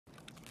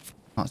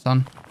Right,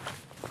 son.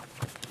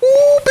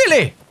 Ooh,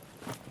 Billy!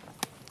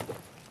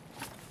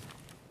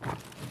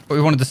 What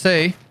we wanted to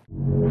see.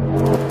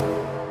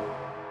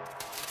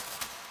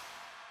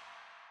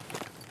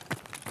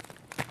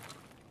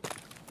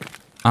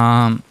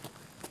 I'm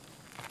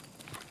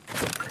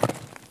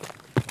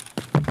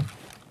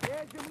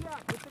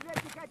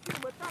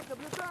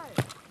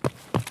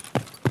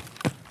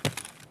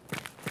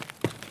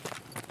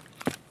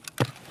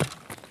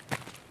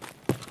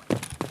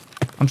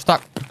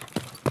stuck.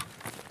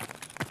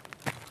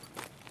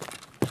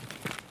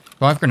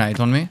 Do I have grenades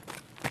on me?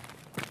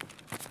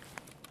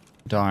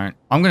 Don't.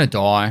 I'm gonna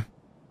die. If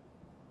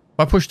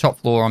I push top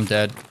floor, I'm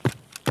dead.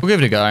 We'll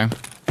give it a go.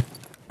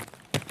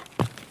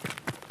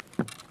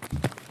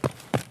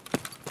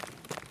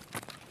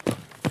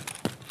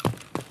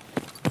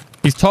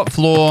 He's top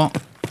floor,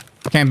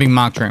 camping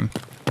marked room.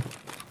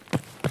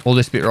 All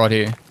this bit right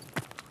here.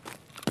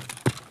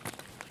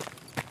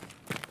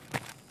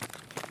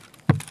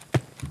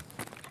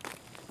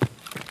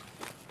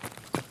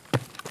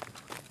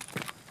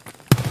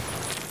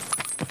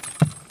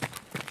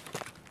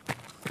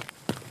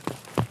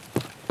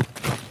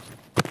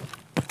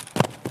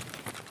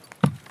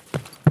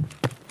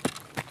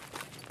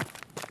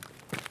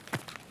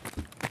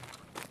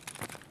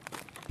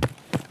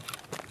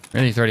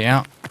 Really, he's already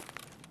out.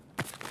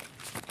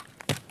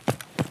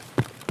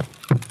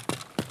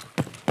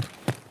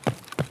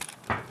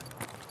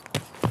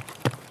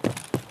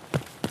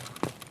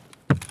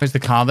 Where's the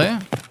car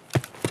there?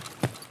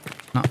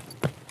 No.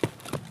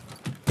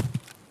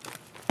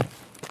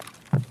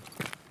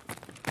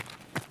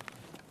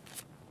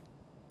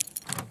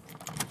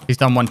 He's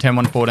done 110,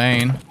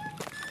 114.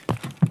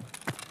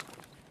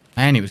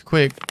 And he was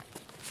quick.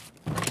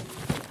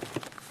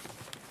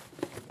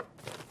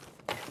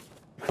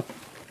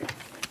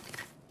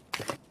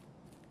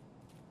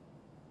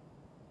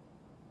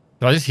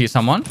 Did I just hear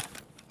someone?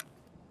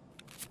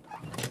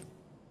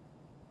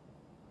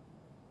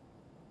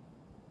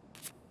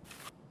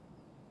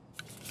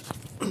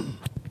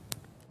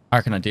 I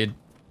reckon I did.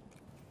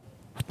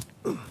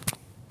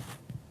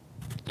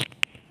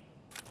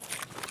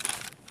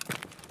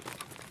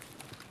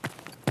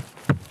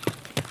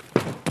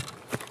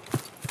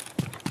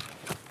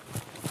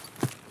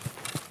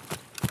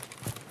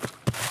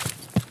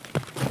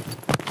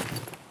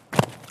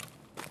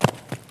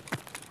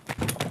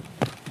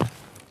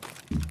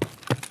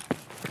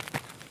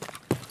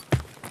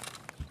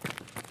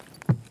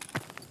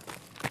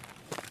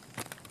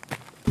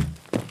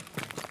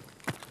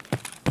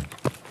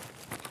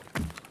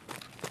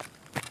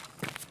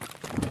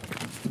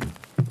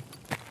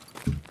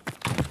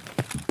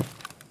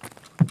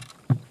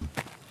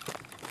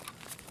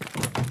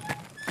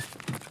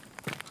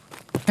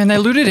 And they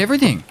looted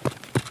everything.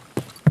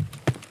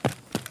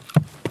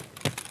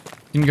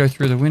 Didn't go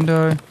through the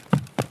window.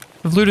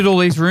 They've looted all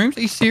these rooms.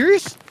 Are you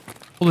serious?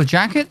 All the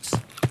jackets?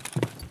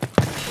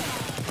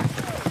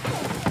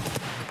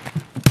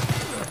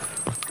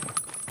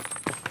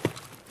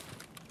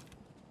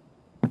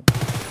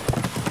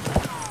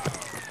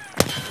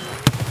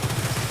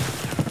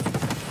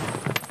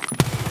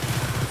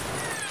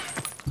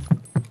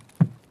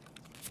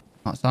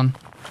 Right, son.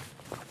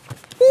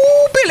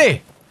 Ooh,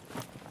 Billy!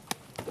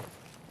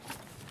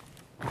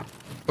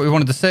 What we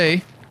wanted to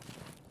see.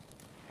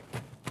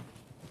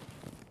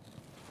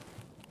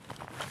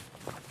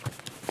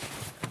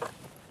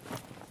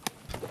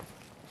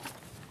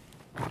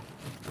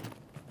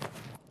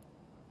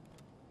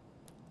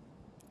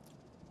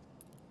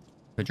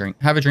 Have a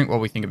drink. Have a drink while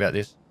we think about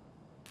this.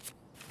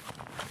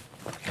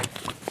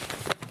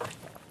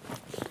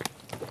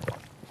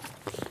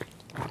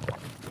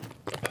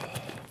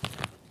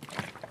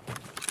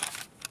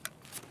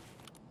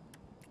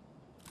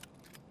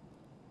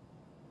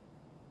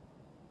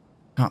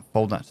 Can't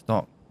fold that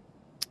stock.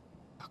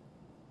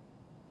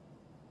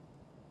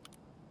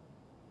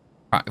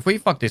 Right, if we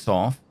fuck this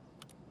off,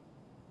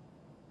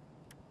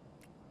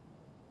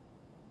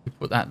 we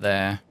put that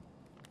there.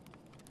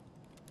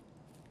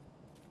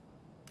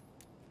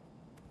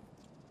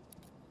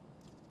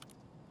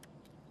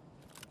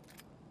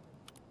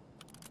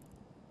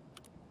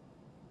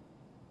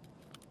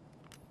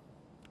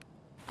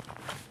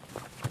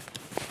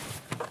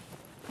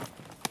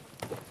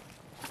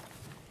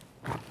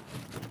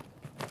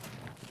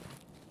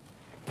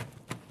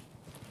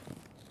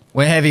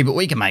 We're heavy, but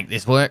we can make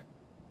this work.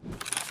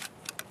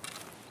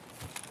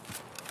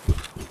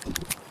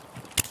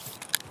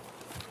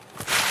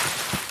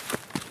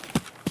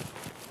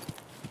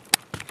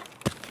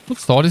 What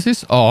site is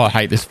this? Oh, I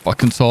hate this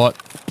fucking site.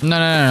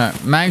 No.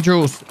 Mag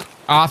drills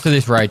after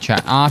this raid,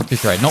 chat. After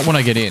this raid. Not when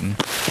I get in.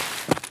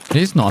 It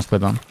is nice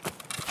weather.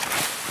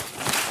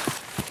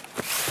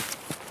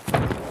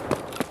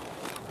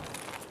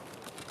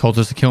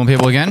 Cultists are killing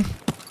people again.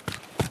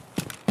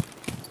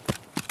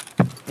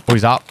 Oh,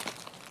 he's up.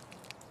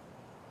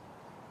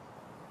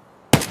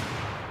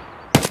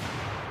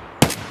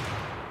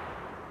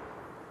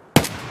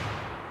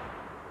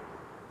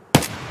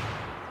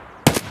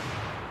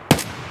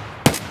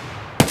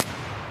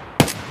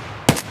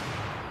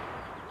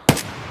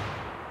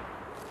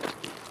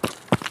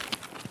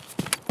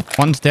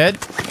 One's dead.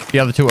 The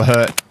other two are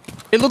hurt.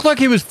 It looked like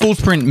he was full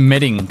sprint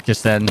medding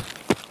just then.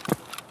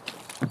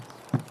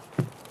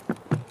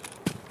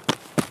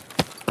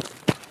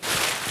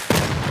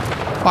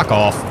 Fuck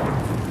off.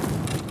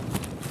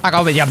 Fuck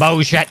off with your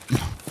bullshit.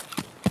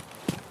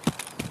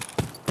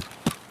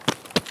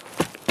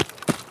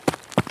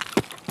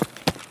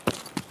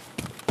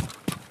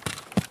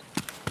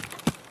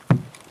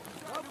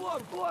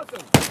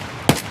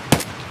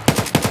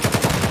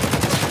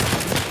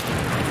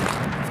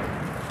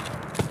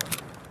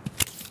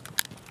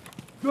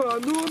 Да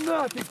ну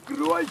нафиг,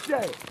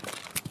 кройся!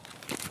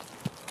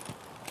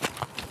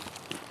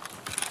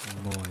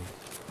 Мой.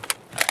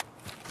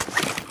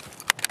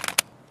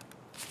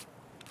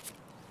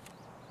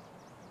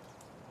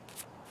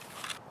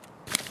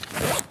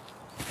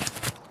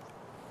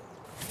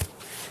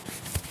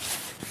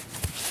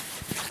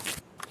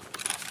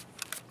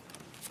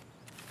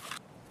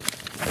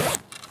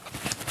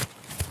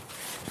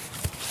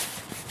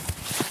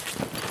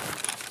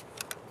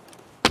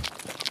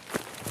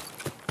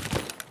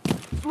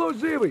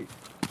 Служивый!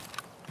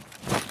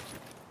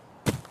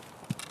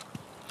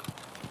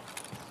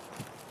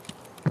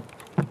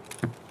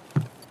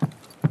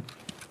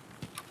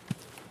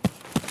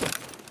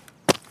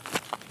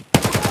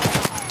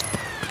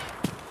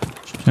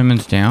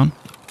 Sherman's down.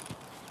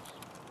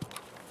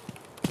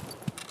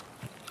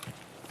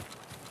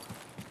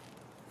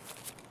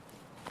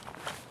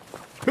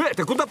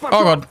 Ты куда пошел?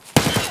 Oh god.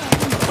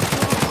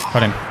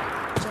 Got him.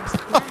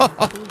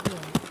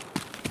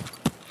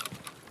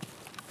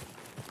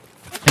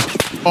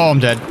 Oh, I'm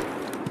dead.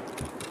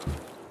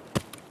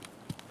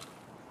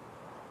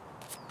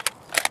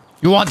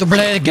 You want to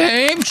play the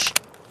games?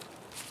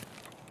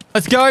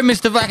 Let's go,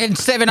 Mr. fucking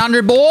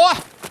 700 boy.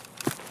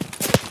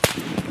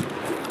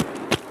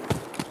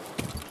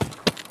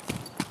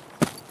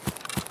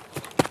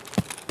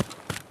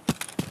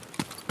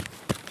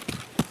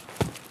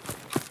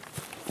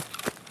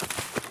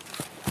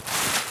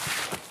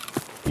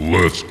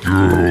 Let's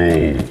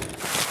go.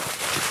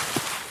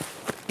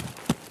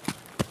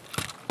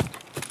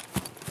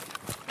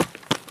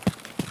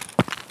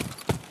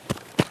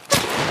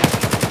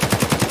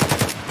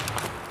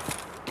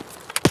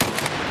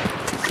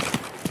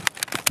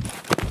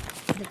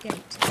 The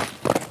gate.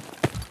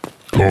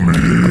 Come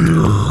here.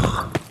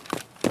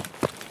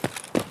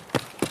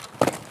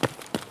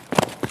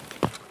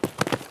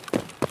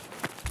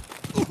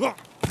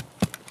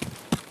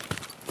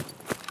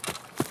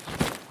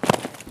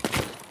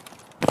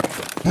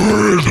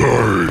 Where is he?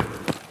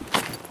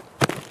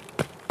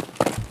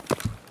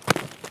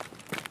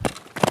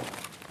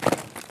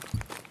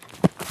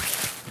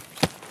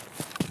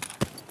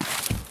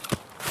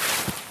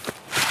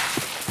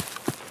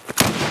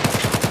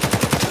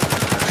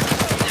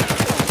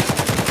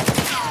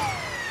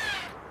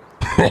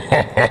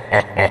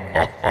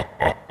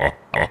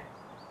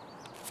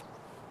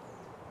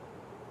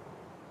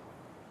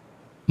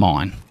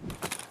 Mine.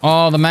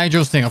 Oh, the mag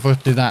drills thing. I forgot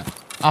to do that.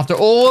 After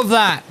all of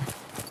that,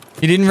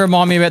 he didn't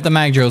remind me about the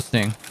mag drills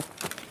thing.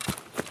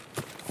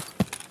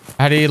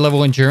 How do you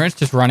level endurance?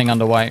 Just running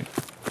underweight.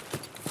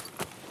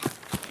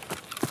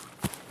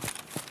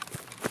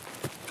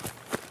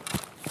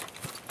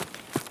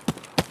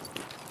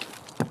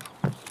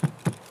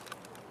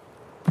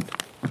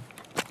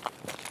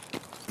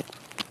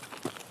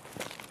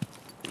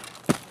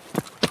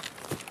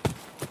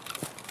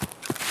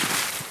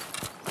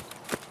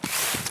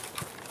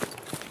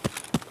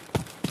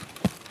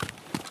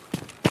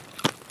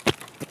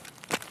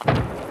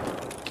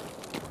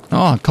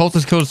 Oh, Colt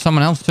has killed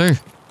someone else too.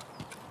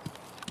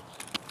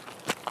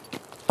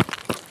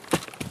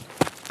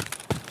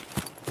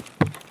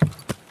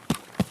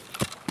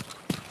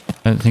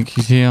 I don't think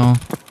he's here.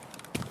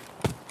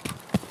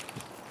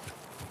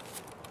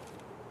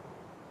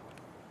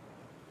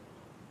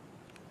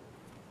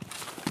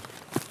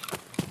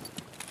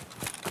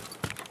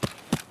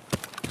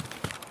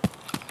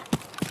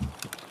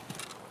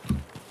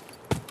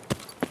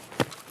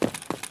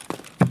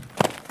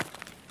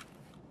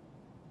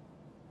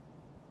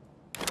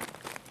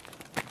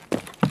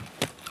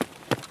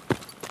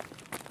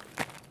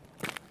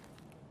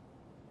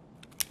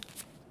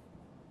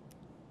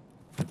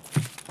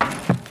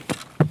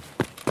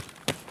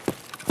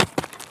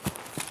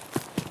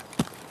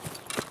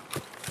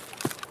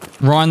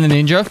 Ryan the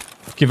Ninja,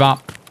 give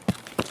up.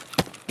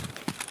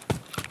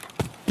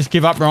 Just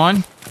give up,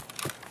 Ryan.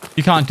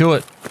 You can't do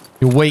it.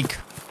 You're weak.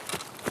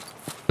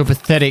 You're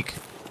pathetic.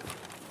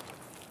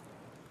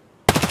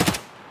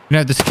 You don't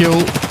have the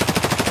skill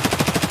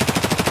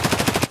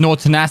nor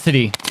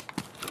tenacity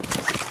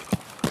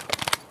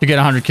to get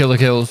 100 killer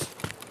kills.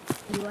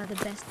 You are the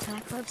best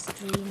Tarkov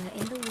streamer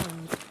in the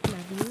world.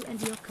 Love you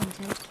and your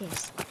content,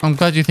 kiss. I'm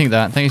glad you think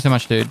that. Thank you so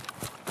much, dude.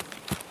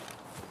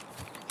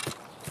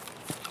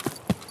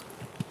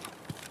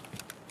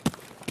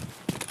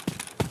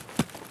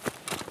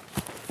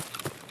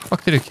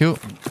 Fuck did it kill?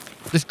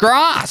 This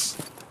grass!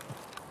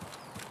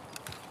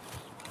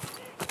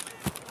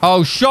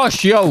 Oh,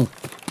 shush, yo!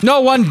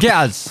 No one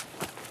does!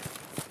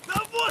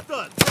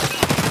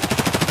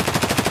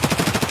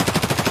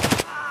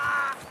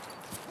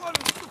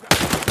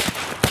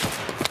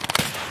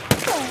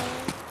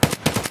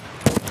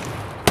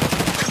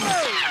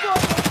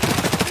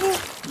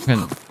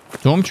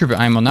 stormtrooper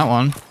aim on that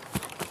one.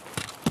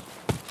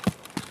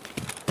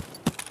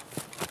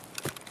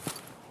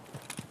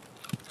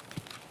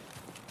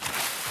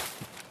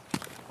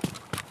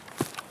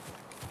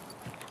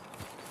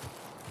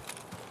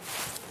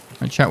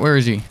 Right, chat, where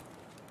is he?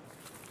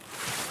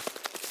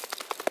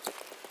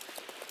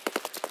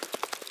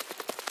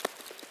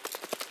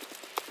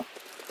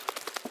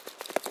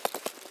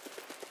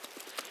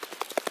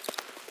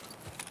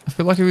 I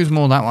feel like he was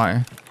more that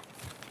way.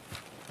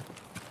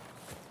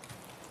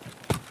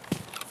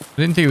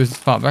 I didn't think he was this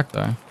far back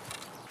though.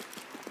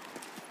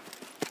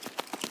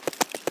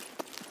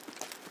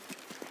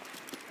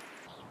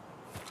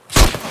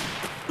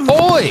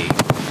 Oi!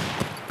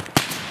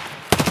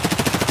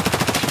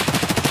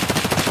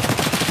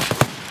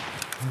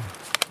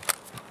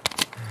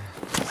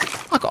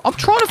 Like, I'm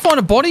trying to find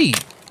a body.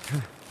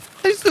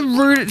 This is the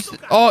rudest.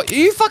 Oh, are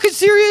you fucking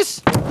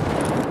serious?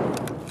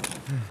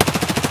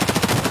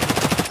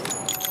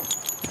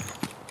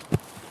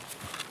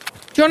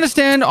 Do you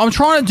understand? I'm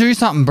trying to do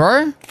something,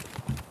 bro.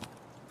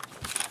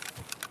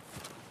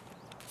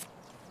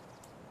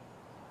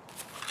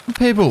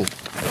 People.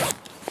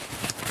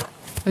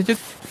 They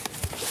just...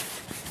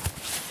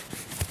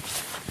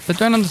 They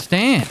don't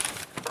understand.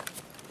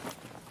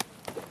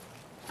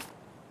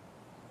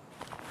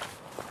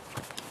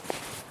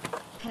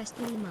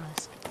 Pestily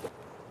mask.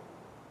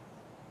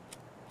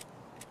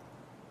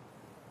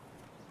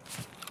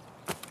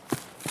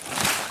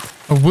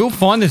 I will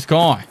find this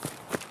guy.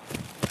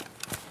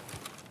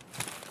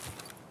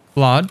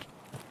 Blood.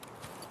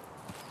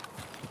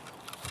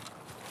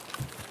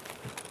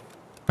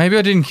 Maybe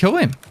I didn't kill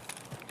him.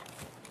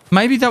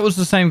 Maybe that was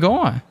the same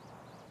guy.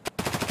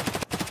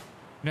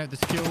 You know, the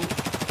skill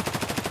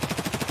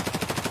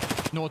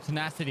nor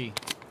tenacity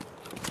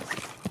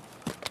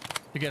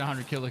to get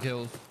 100 killer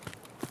kills.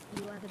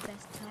 You are the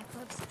best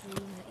Tarkov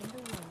streamer in the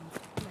world.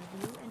 Love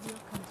you and your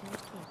content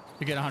kit.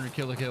 To get 100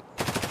 killer kills.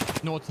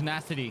 Nor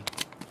tenacity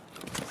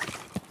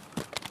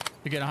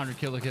to get 100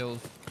 killer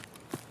kills.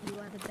 You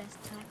are the best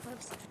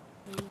Tarkov streamer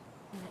in the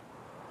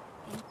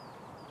world.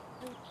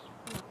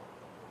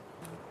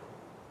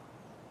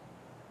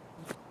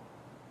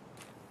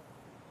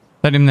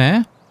 Is that him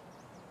there?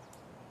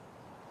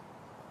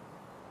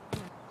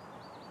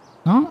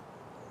 No?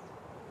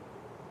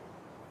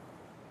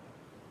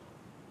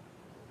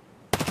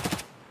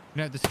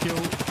 You know, the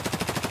skill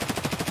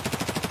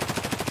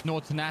nor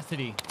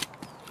tenacity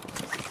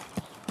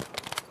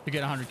to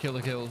get 100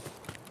 killer kills.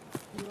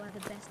 You are the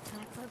best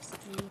Tarkov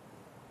streamer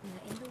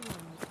in the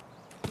world.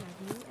 Love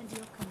you and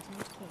your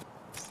content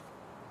kits.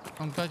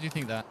 I'm glad you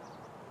think that.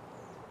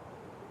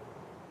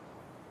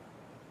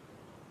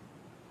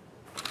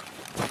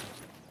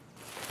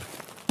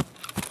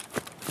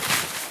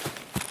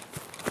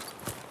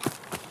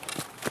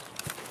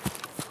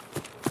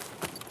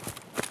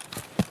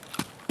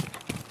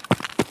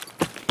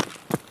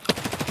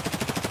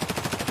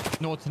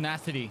 Nor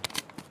tenacity.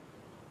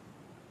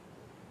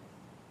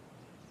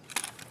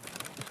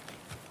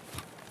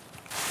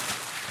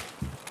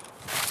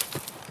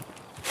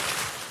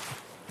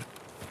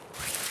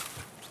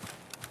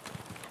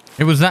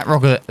 It was that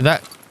rock,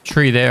 that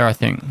tree there, I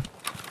think.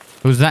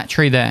 It was that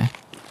tree there.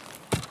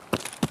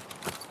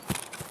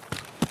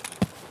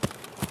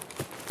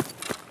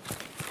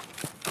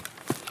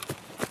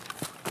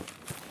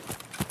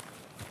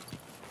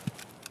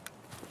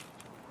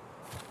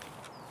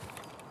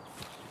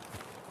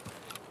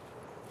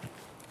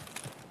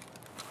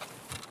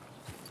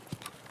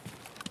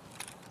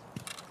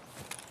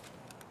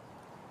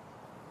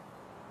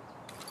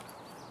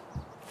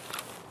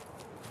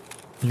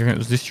 You reckon it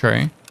was this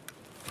tree?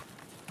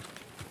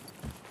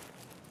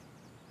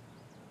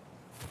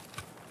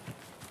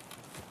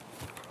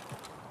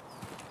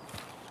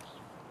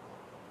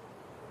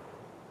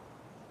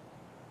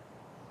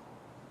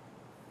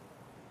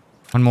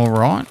 One more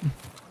right.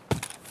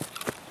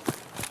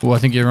 Oh, I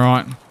think you're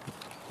right.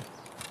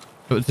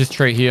 It was this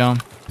tree here.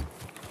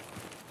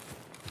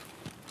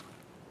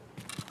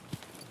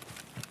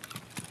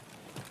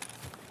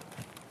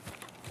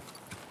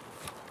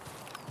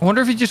 I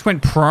wonder if he just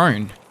went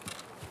prone.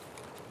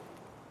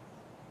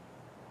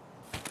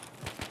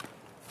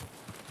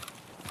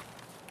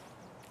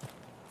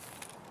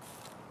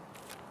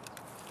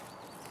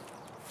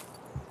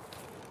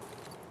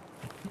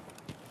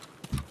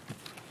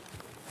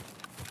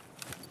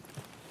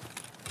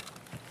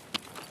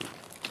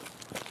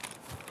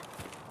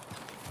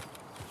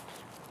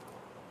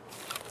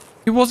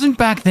 He wasn't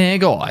back there,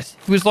 guys.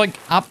 He was like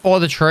up by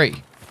the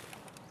tree.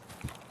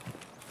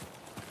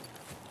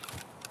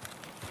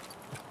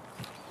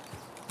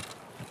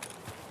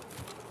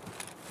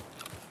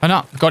 Oh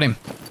no, got him.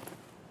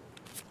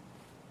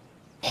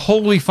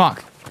 Holy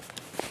fuck.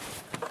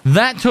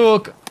 That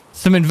took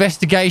some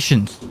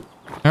investigations.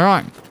 All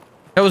right.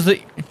 That was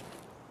the...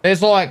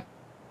 There's like...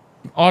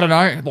 I don't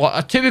know.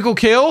 Like a typical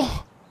kill.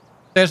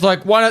 There's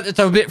like one that's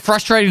a bit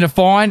frustrating to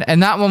find.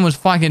 And that one was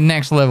fucking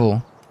next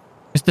level.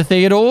 Mr.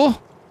 Theodore?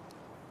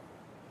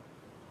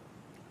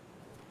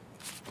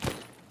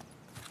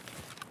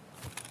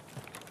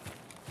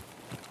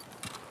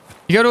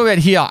 You go to about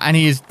here, and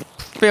he is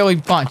fairly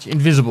much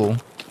invisible.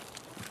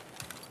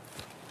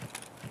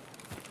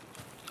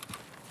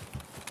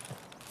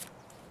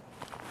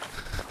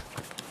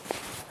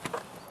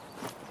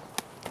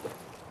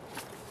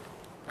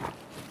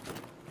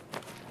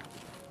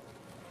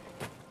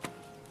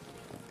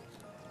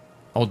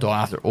 I'll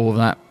die after all of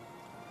that.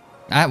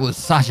 That was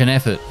such an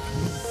effort.